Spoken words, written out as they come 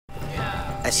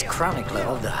As Chronicler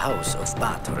of the House of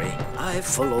Bathory, I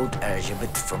followed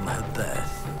Elizabeth from her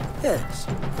birth. Yes,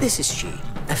 this is she,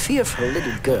 a fearful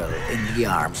little girl in the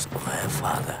arms of her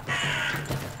father.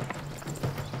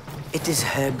 It is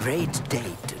her great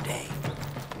day today,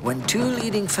 when two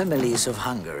leading families of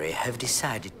Hungary have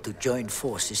decided to join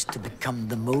forces to become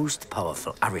the most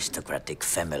powerful aristocratic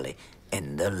family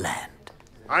in the land.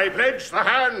 I pledge the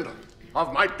hand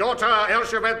of my daughter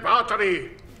Elizabeth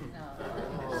Bathory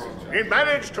in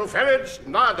marriage to Ferenc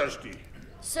Nádasdy,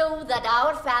 so that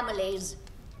our families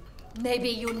may be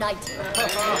united. To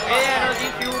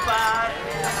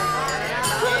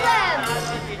them!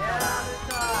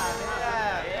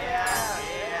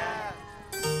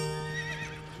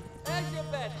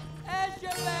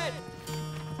 Elizabeth!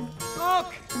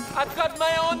 Look! I've got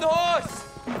my own horse!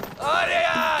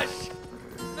 Arias!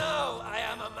 No, I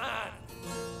am a man.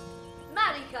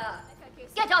 Marika,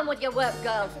 get on with your work,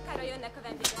 girl.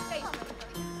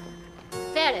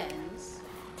 Ferenc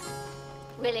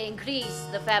will increase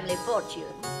the family fortune.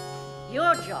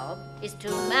 Your job is to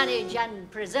manage and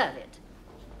preserve it.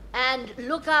 And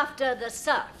look after the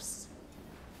serfs.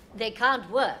 They can't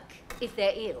work if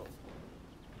they're ill.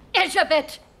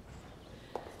 Elizabeth!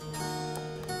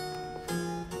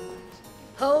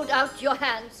 Hold out your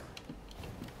hands.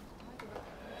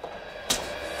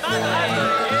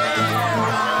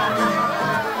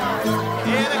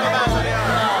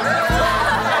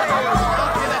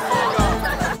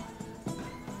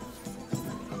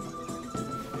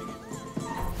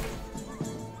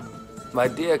 My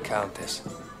dear Countess,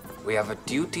 we have a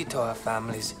duty to our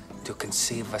families to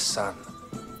conceive a son.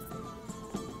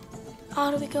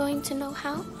 Are we going to know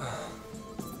how?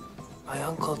 My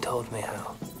uncle told me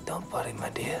how. Don't worry, my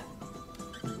dear.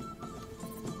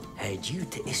 Her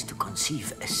duty is to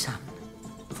conceive a son,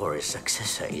 for a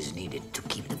successor is needed to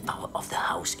keep the power of the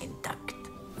house intact.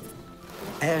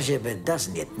 Elizabeth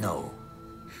doesn't yet know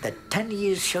that 10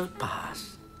 years shall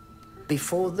pass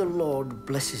before the Lord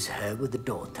blesses her with a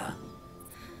daughter,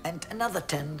 and another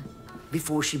 10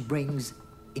 before she brings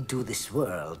into this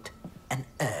world an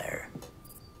heir.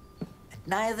 And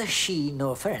neither she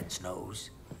nor Ferenc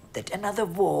knows that another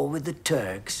war with the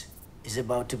Turks is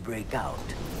about to break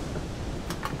out,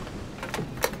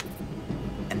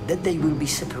 and that they will be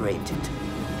separated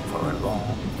for a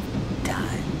long